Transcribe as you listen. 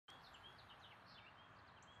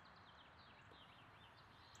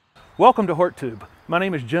Welcome to HortTube. My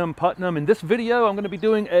name is Jim Putnam. In this video, I'm going to be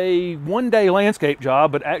doing a one-day landscape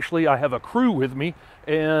job, but actually I have a crew with me,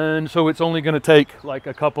 and so it's only going to take like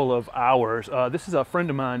a couple of hours. This is a friend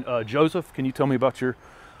of mine, Joseph. Can you tell me about your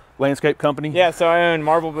landscape company? Yeah, so I own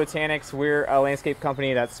Marble Botanics. We're a landscape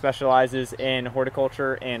company that specializes in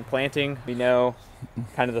horticulture and planting. We know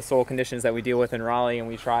kind of the soil conditions that we deal with in Raleigh, and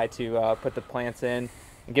we try to put the plants in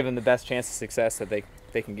and give them the best chance of success that they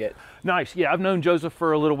can get. Nice. Yeah, I've known Joseph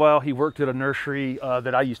for a little while. He worked at a nursery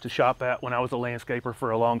that I used to shop at when I was a landscaper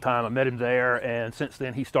for a long time. I met him there, and since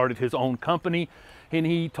then he started his own company, and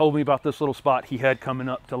he told me about this little spot he had coming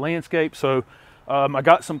up to landscape. So I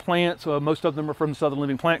got some plants. Most of them are from the Southern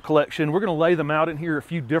Living Plant Collection. We're going to lay them out in here a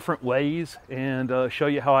few different ways and show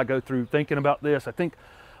you how I go through thinking about this. I think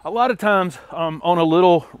a lot of times on a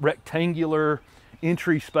little rectangular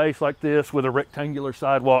entry space like this with a rectangular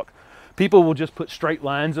sidewalk, people will just put straight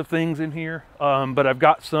lines of things in here, but I've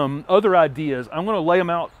got some other ideas. I'm going to lay them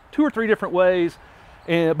out 2 or 3 different ways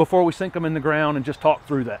before we sink them in the ground and just talk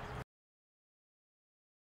through that.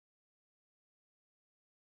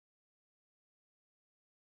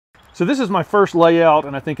 So this is my first layout,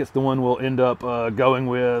 and I think it's the one we'll end up going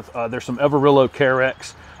with. There's some Everillo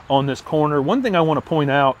Carex on this corner. One thing I want to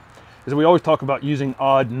point out is we always talk about using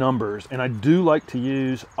odd numbers, and I do like to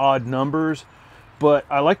use odd numbers, but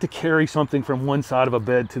I like to carry something from one side of a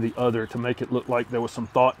bed to the other to make it look like there was some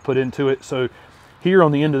thought put into it. So here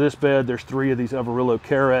on the end of this bed, there's 3 of these Everillo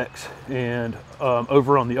Carex, and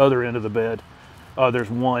over on the other end of the bed, there's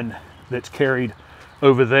one that's carried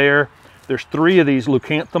over there. There's 3 of these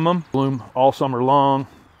Leucanthemum, bloom all summer long,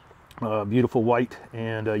 beautiful white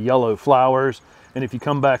and yellow flowers. And if you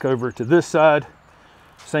come back over to this side,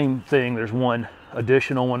 same thing, there's one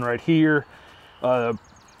additional one right here.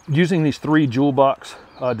 Using these 3 jewel box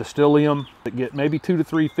Distilium that get maybe 2 to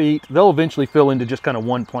 3 feet. They'll eventually fill into just kind of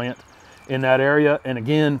one plant in that area. And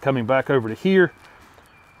again, coming back over to here,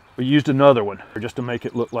 we used another one just to make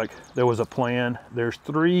it look like there was a plan. There's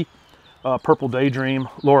 3 Purple Daydream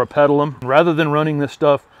Loropetalum. Rather than running this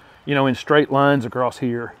stuff, you know, in straight lines across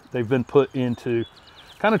here, they've been put into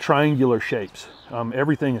kind of triangular shapes.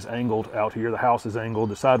 Everything is angled out here. The house is angled,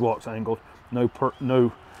 the sidewalk's angled.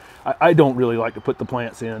 I don't really like to put the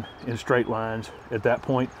plants in straight lines at that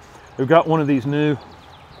point. We've got one of these new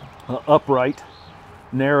upright,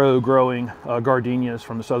 narrow growing gardenias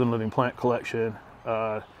from the Southern Living Plant Collection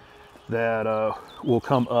that will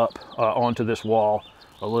come up onto this wall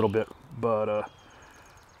a little bit, but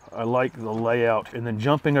I like the layout. And then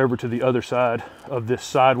jumping over to the other side of this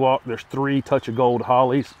sidewalk, there's 3 Touch of Gold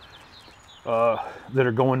hollies that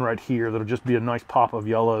are going right here. That'll just be a nice pop of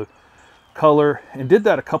yellow color, and did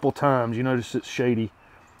that a couple times. You notice it's shady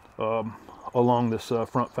along this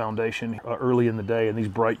front foundation early in the day, and these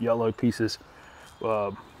bright yellow pieces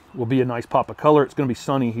will be a nice pop of color. It's going to be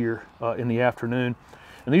sunny here in the afternoon,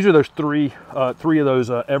 and these are those three of those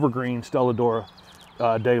evergreen Stelladora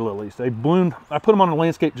daylilies. They bloomed. I put them on a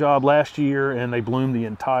landscape job last year, and they bloomed the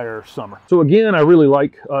entire summer. So again, I really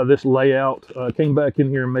like this layout. Came back in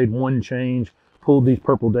here and made one change, pulled these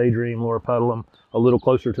Purple Daydream Loropetalum a little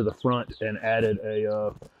closer to the front and added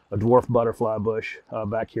a dwarf butterfly bush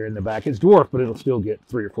back here in the back. It's dwarf, but it'll still get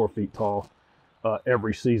 3 or 4 feet tall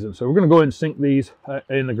every season. So we're going to go ahead and sink these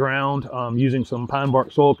in the ground using some pine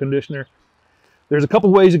bark soil conditioner. There's a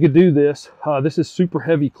couple ways you could do this. This is super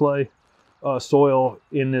heavy clay soil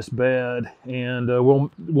in this bed, and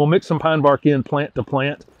we'll mix some pine bark in plant to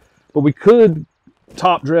plant, but we could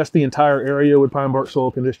top dress the entire area with pine bark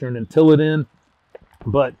soil conditioner and then till it in.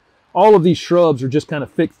 But all of these shrubs are just kind of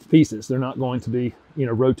fixed pieces. They're not going to be, you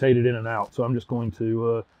know, rotated in and out. So I'm just going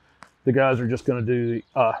to, the guys are just going to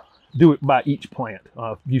do it by each plant.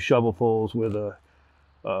 A few shovelfuls with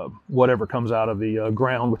whatever comes out of the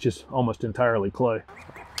ground, which is almost entirely clay.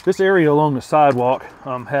 This area along the sidewalk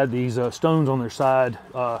had these stones on their side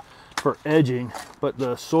for edging, but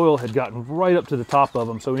the soil had gotten right up to the top of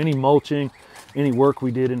them. So any mulching, any work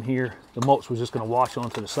we did in here, the mulch was just going to wash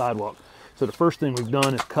onto the sidewalk. So the first thing we've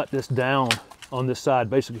done is cut this down on this side,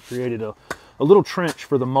 basically created a little trench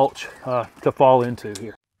for the mulch to fall into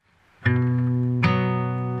here.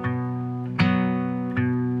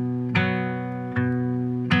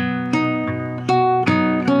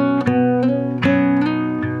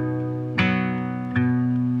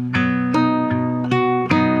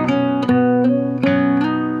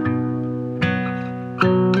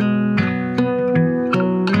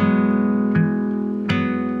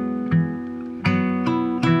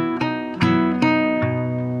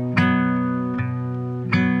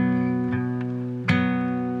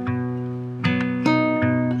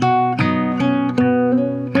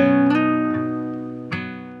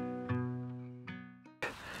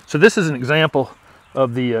 So this is an example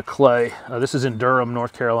of the clay. This is in Durham,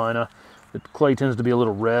 North Carolina. The clay tends to be a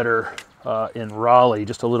little redder in Raleigh,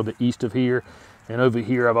 just a little bit east of here. And over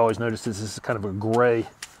here, I've always noticed this is kind of a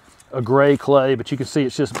gray clay, but you can see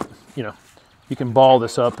it's just, you know, you can ball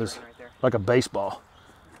this up as like a baseball.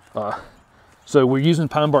 So we're using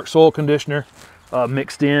pine bark soil conditioner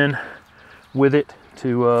mixed in with it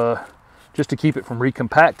to just to keep it from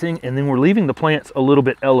recompacting, and then we're leaving the plants a little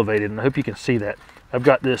bit elevated, and I hope you can see that. I've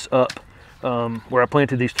got this up where I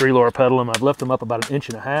planted these 3 loropetalum. I've left them up about 1.5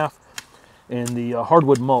 inches, and the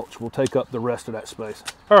hardwood mulch will take up the rest of that space.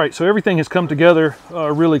 All right, so everything has come together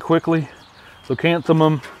really quickly.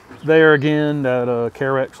 Leucanthemum there again, that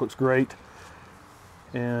Carex looks great,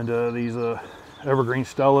 and these evergreen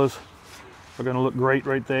stellas are going to look great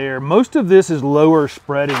right there. Most of this is lower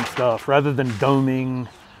spreading stuff rather than doming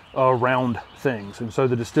round things, and so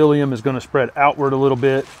the Distilleum is going to spread outward a little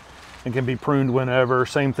bit and can be pruned whenever.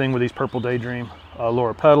 Same thing with these purple daydream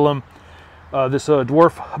loropetalum. This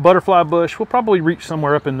dwarf butterfly bush will probably reach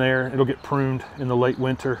somewhere up in there. It'll get pruned in the late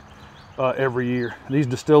winter every year. These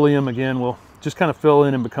Distilleum again will just kind of fill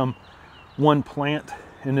in and become one plant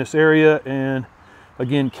in this area, and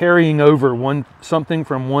again, carrying over something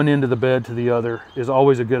from one end of the bed to the other is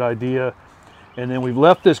always a good idea. And then we've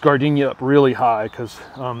left this gardenia up really high because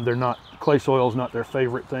clay soil is not their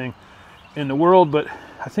favorite thing in the world, but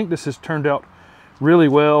I think this has turned out really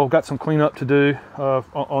well. Got some cleanup to do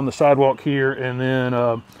on the sidewalk here, and then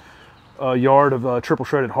a yard of triple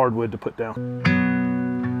shredded hardwood to put down.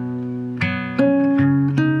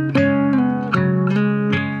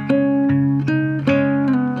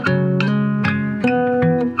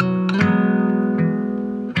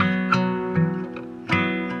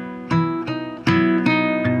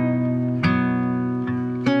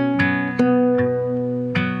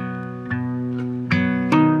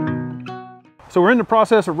 So we're in the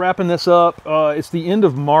process of wrapping this up. It's the end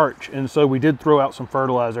of March, and so we did throw out some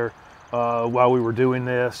fertilizer while we were doing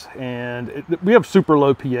this, and we have super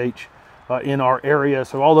low pH in our area,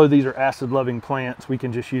 so although these are acid-loving plants, we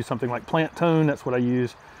can just use something like Plant Tone. That's what I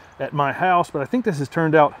use at my house, but I think this has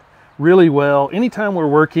turned out really well. Anytime we're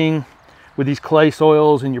working with these clay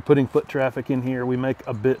soils and you're putting foot traffic in here, we make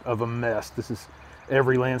a bit of a mess. This is,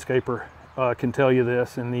 every landscaper can tell you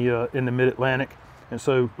this in the Mid-Atlantic. And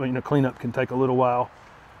so, you know, cleanup can take a little while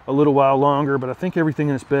longer, but I think everything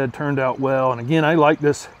in this bed turned out well. And again, I like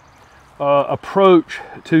this approach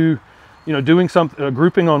to, you know, doing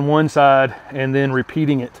grouping on one side and then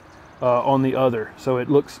repeating it on the other. So it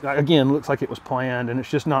looks like it was planned, and it's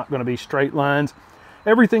just not going to be straight lines.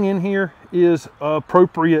 Everything in here is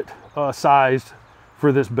appropriate sized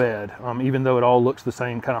for this bed, even though it all looks the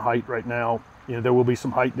same kind of height right now. You know, there will be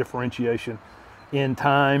some height differentiation in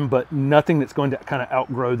time, but nothing that's going to kind of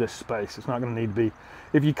outgrow this space. It's not going to need to be.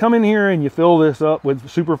 If you come in here and you fill this up with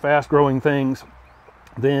super fast growing things,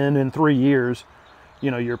 then in 3 years,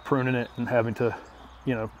 you know, you're pruning it and having to,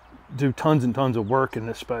 you know, do tons and tons of work in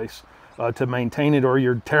this space to maintain it, or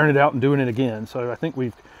you're tearing it out and doing it again. So I think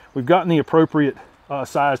we've gotten the appropriate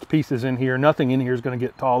sized pieces in here. Nothing in here is going to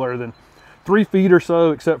get taller than 3 feet or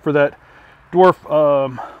so, except for that dwarf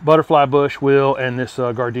butterfly bush will, and this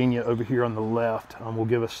gardenia over here on the left will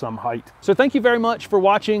give us some height. So thank you very much for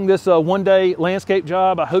watching this one-day landscape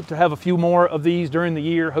job. I hope to have a few more of these during the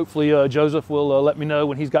year. Hopefully Joseph will let me know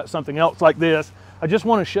when he's got something else like this. I just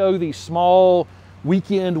want to show these small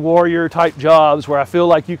weekend warrior type jobs where I feel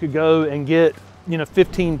like you could go and get, you know,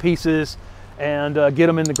 15 pieces and get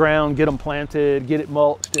them in the ground, get them planted, get it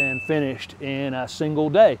mulched and finished in a single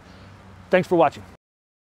day. Thanks for watching.